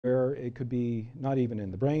where it could be not even in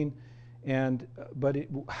the brain. And, but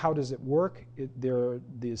how does it work? There are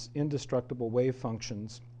these indestructible wave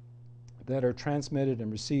functions that are transmitted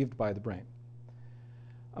and received by the brain.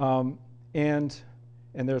 And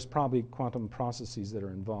there's probably quantum processes that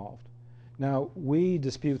are involved. Now, we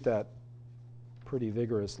dispute that pretty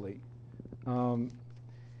vigorously.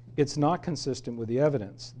 It's not consistent with the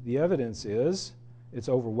evidence. The evidence is, it's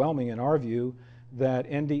overwhelming in our view, that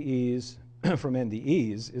NDEs, from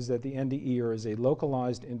NDEs, is that the NDE is a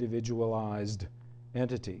localized, individualized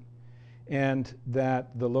entity. And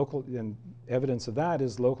that the and evidence of that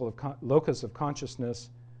is locus of consciousness,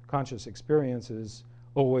 conscious experiences,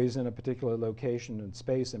 always in a particular location and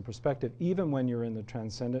space and perspective, even when you're in the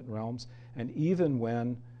transcendent realms, and even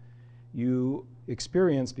when you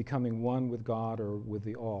experience becoming one with God or with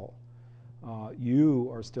the all. You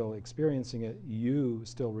are still experiencing it, you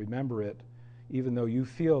still remember it, even though you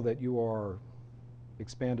feel that you are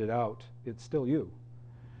expanded out, it's still you.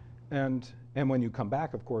 And when you come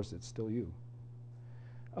back, of course, it's still you.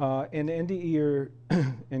 And NDE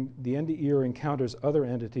and the NDE encounters other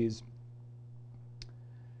entities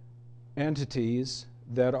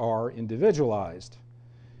that are individualized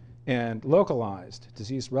and localized,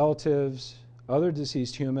 deceased relatives, other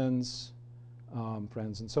deceased humans,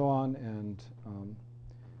 friends and so on, and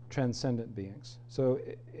transcendent beings. So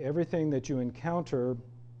everything that you encounter,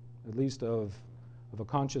 at least of a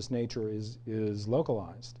conscious nature, is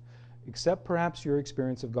localized, except perhaps your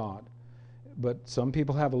experience of God. But some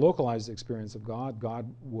people have a localized experience of God.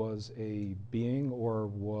 God was a being or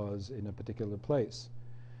was in a particular place.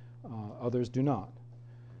 Others do not.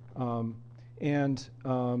 And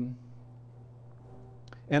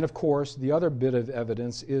of course, the other bit of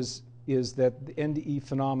evidence is that the NDE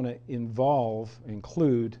phenomena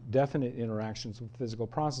include definite interactions with physical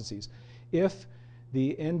processes. If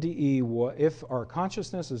the NDE, if our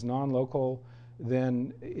consciousness is non-local,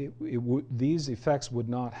 then these effects would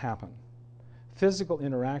not happen. Physical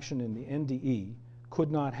interaction in the NDE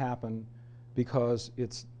could not happen because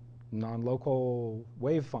it's non-local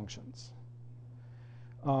wave functions.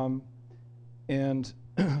 And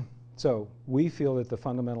so we feel that the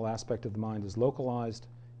fundamental aspect of the mind is localized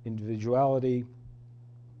individuality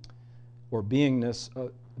or beingness,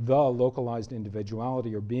 the localized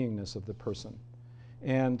individuality or beingness of the person.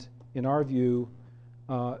 And in our view,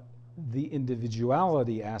 the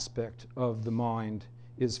individuality aspect of the mind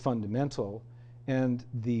is fundamental, and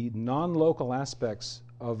the non-local aspects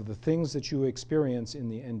of the things that you experience in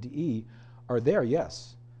the NDE are there,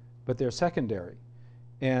 yes, but they're secondary.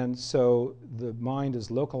 And so the mind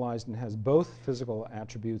is localized and has both physical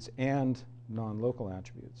attributes and non-local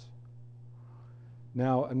attributes.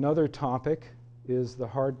 Now, another topic is the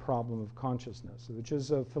hard problem of consciousness, which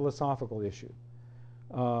is a philosophical issue.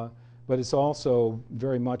 But it's also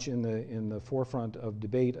very much in the forefront of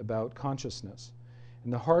debate about consciousness.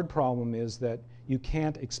 And the hard problem is that you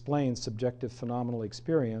can't explain subjective phenomenal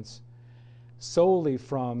experience solely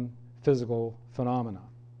from physical phenomena.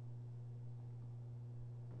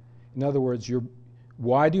 In other words,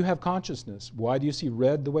 why do you have consciousness? Why do you see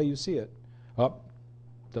red the way you see it?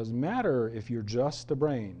 Doesn't matter if you're just a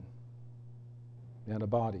brain and a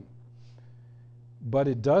body. But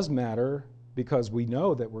it does matter because we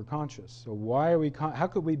know that we're conscious. So why are we how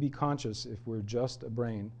could we be conscious if we're just a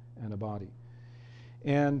brain and a body?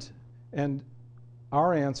 And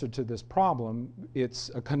our answer to this problem, it's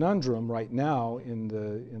a conundrum right now in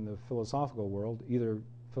the philosophical world. Either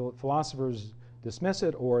philosophers dismiss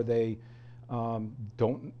it or they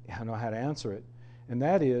don't know how to answer it. And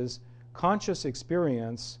that is, conscious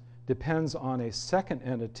experience depends on a second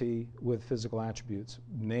entity with physical attributes,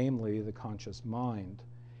 namely the conscious mind.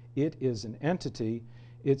 It is an entity,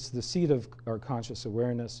 it's the seat of our conscious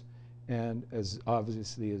awareness, and as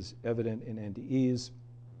obviously is evident in NDEs,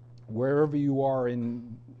 wherever you are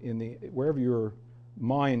wherever your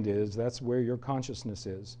mind is, that's where your consciousness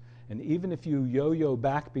is. And even if you yo-yo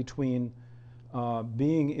back between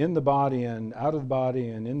being in the body and out of the body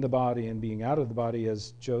and in the body and being out of the body,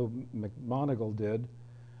 as Joe McMoneagle did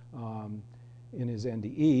in his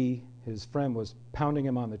NDE, his friend was pounding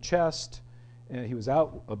him on the chest, and he was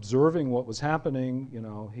out observing what was happening. You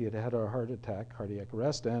know, he had had a heart attack, cardiac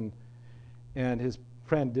arrest, and his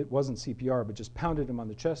friend wasn't CPR, but just pounded him on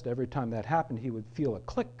the chest. Every time that happened, he would feel a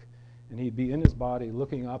click, and he'd be in his body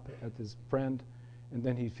looking up at his friend, and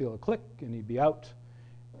then he'd feel a click, and he'd be out.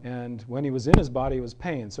 And when he was in his body, it was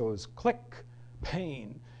pain. So it was click,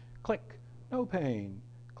 pain, click, no pain,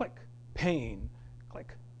 click, pain,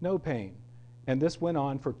 click, no pain. And this went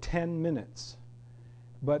on for 10 minutes.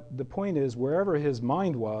 But the point is, wherever his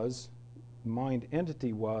mind was, mind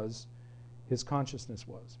entity was, his consciousness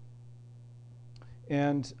was.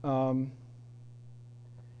 And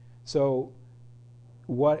so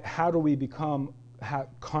how do we become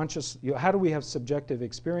conscious, how do we have subjective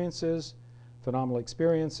experiences, phenomenal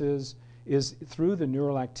experiences, is through the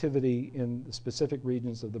neural activity in the specific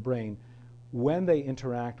regions of the brain when they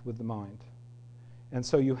interact with the mind. And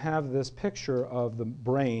so you have this picture of the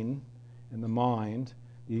brain and the mind,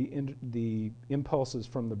 the impulses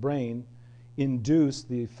from the brain induce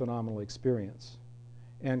the phenomenal experience.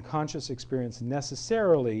 And conscious experience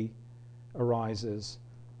necessarily arises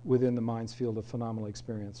within the mind's field of phenomenal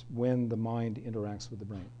experience when the mind interacts with the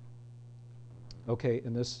brain. Okay,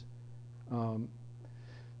 and this,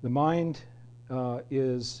 the mind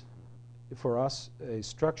is, for us, a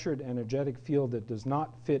structured energetic field that does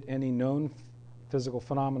not fit any known physical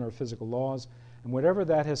phenomena or physical laws. And whatever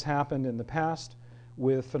that has happened in the past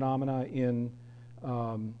with phenomena in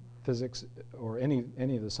physics or any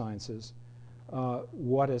of the sciences,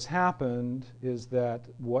 what has happened is that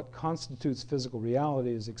what constitutes physical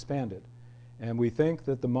reality is expanded. And we think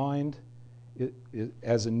that the mind,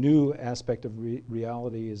 as a new aspect of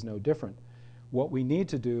reality, is no different. What we need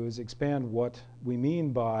to do is expand what we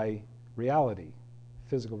mean by reality,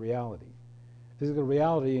 physical reality. Physical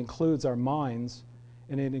reality includes our minds,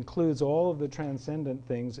 and it includes all of the transcendent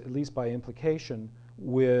things, at least by implication,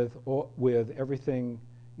 with everything,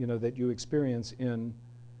 you know, that you experience in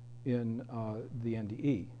the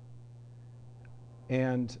NDE.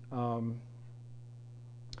 And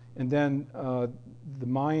then the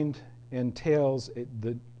mind entails,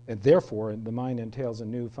 and therefore the mind entails a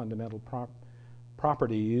new fundamental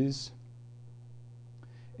properties,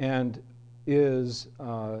 and is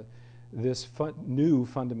this new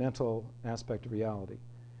fundamental aspect of reality.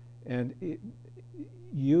 And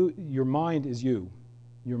your mind is you.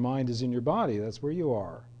 Your mind is in your body. That's where you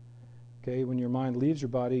are. Okay, when your mind leaves your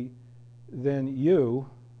body, then you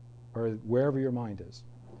are wherever your mind is.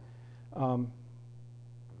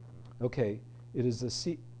 Okay, it is the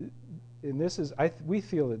seat, and this is, we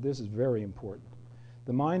feel that this is very important.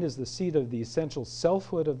 The mind is the seat of the essential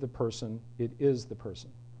selfhood of the person. It is the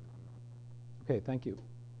person. Okay, thank you.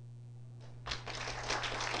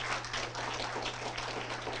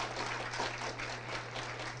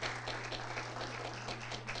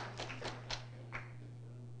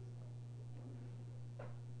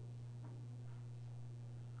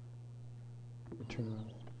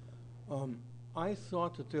 I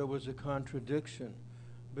thought that there was a contradiction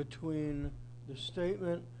between the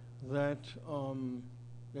statement that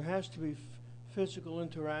there has to be physical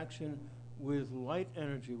interaction with light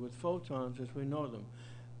energy, with photons as we know them,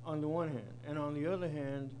 on the one hand, and on the other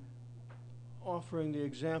hand, offering the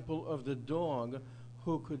example of the dog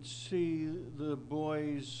who could see the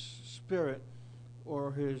boy's spirit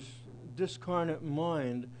or his discarnate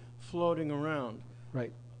mind floating around.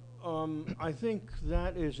 Right. I think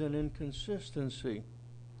that is an inconsistency.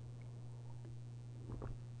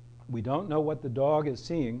 We don't know what the dog is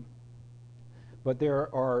seeing, but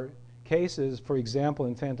there are cases, for example,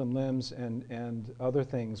 in phantom limbs and other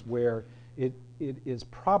things, where it is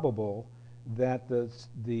probable that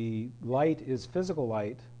the light is physical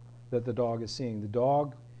light that the dog is seeing.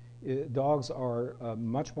 Dogs are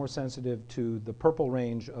much more sensitive to the purple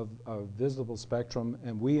range of visible spectrum,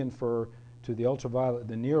 and we infer to the ultraviolet,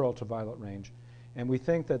 the near ultraviolet range. And we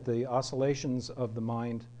think that the oscillations of the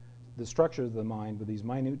mind, the structure of the mind with these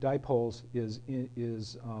minute dipoles is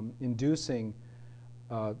inducing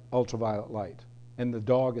ultraviolet light. And the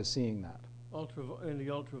dog is seeing that. In the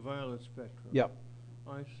ultraviolet spectrum. Yep.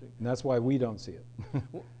 I see. And that's why we don't see it.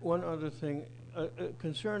 One other thing,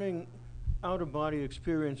 concerning out-of-body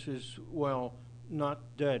experiences while not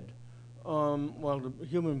dead, while the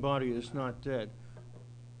human body is not dead.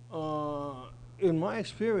 In my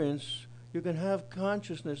experience, you can have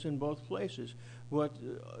consciousness in both places. What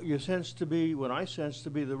you sense to be, what I sense to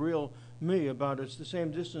be the real me, about it's the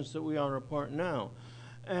same distance that we are apart now.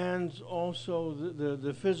 And also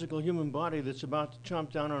the physical human body that's about to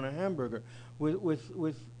chomp down on a hamburger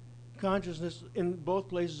with consciousness in both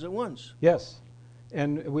places at once. Yes.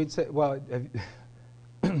 And we'd say, well,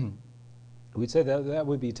 we'd say that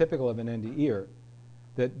would be typical of an NDEer,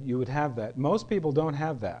 that you would have that. Most people don't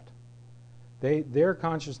have that. Their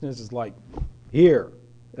consciousness is like, here,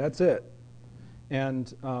 that's it.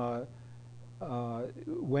 And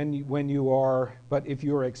when you are, but if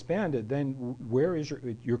you are expanded, then where is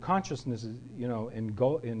your consciousness is, you know,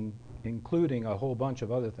 including a whole bunch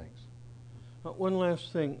of other things. One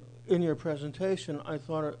last thing. In your presentation, I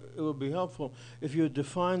thought it would be helpful if you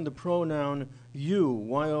define the pronoun you,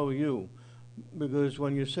 Y-O-U, because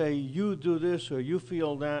when you say you do this or you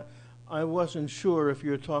feel that, I wasn't sure if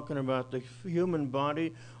you're talking about the human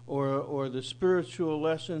body or the spiritual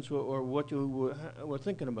lessons or what you were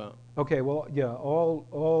thinking about. Okay, well, yeah,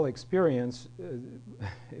 all experience,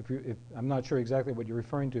 if I'm not sure exactly what you're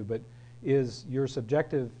referring to, but is your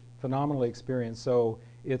subjective phenomenal experience. So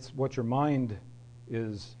it's what your mind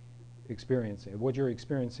is experiencing, what you're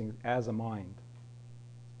experiencing as a mind.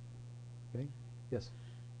 Okay? Yes.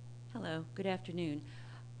 Hello, good afternoon.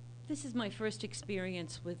 This is my first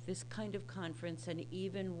experience with this kind of conference and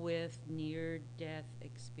even with near-death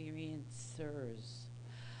experiencers.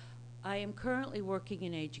 I am currently working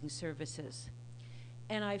in aging services,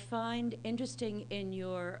 and I find interesting in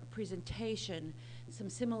your presentation some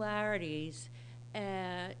similarities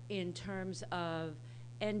in terms of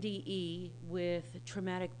NDE with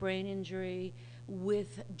traumatic brain injury,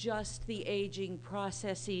 with just the aging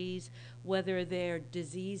processes, whether they're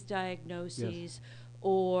disease diagnoses, Yes.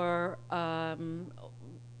 or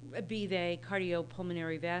be they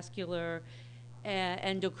cardiopulmonary vascular,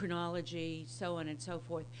 endocrinology, so on and so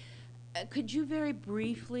forth. Could you very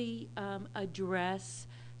briefly address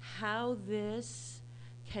how this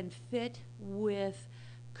can fit with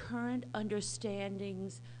current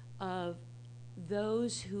understandings of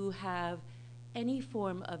those who have any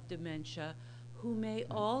form of dementia, who may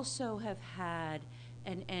also have had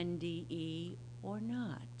an NDE or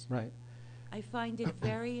not? Right. I find it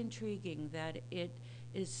very intriguing that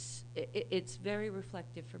it's very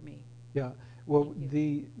reflective for me. Yeah. Well,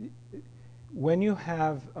 when you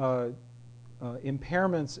have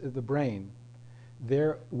impairments of the brain,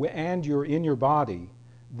 and you're in your body,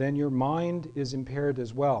 then your mind is impaired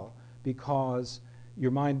as well, because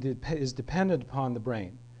your mind is dependent upon the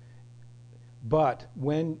brain. But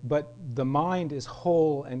the mind is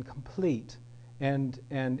whole and complete, and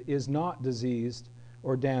is not diseased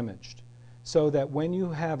or damaged, so that when you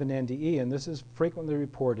have an NDE, and this is frequently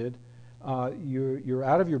reported, you're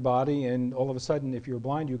out of your body, and all of a sudden, if you're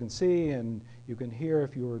blind, you can see, and you can hear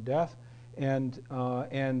if you were deaf, and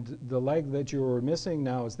the leg that you were missing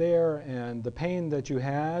now is there, and the pain that you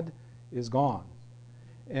had is gone.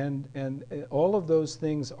 And all of those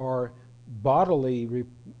things are bodily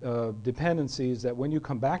dependencies that when you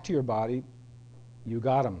come back to your body, you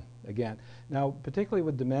got them again. Now, particularly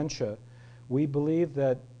with dementia, we believe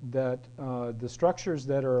that the structures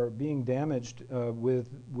that are being damaged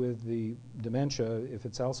with the dementia, if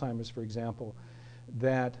it's Alzheimer's, for example,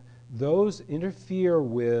 that those interfere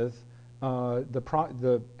with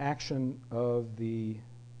the action of the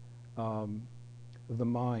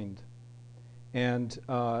mind, and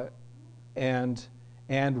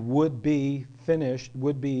would be finished,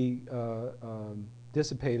 would be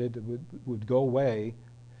dissipated, would go away.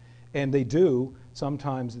 And they do.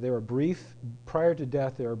 Sometimes there are brief, prior to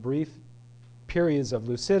death, there are brief periods of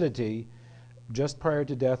lucidity just prior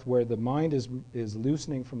to death where the mind is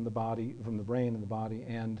loosening from the body, from the brain and the body,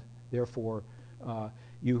 and therefore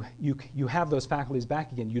you have those faculties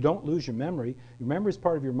back again. You don't lose your memory. Your memory is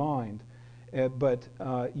part of your mind, but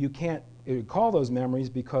you can't recall those memories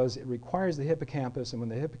because it requires the hippocampus, and when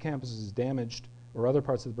the hippocampus is damaged or other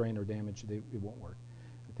parts of the brain are damaged, it won't work.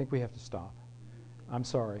 I think we have to stop. I'm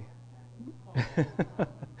sorry. He is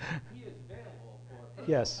available for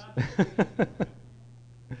Yes.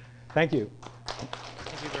 Thank you.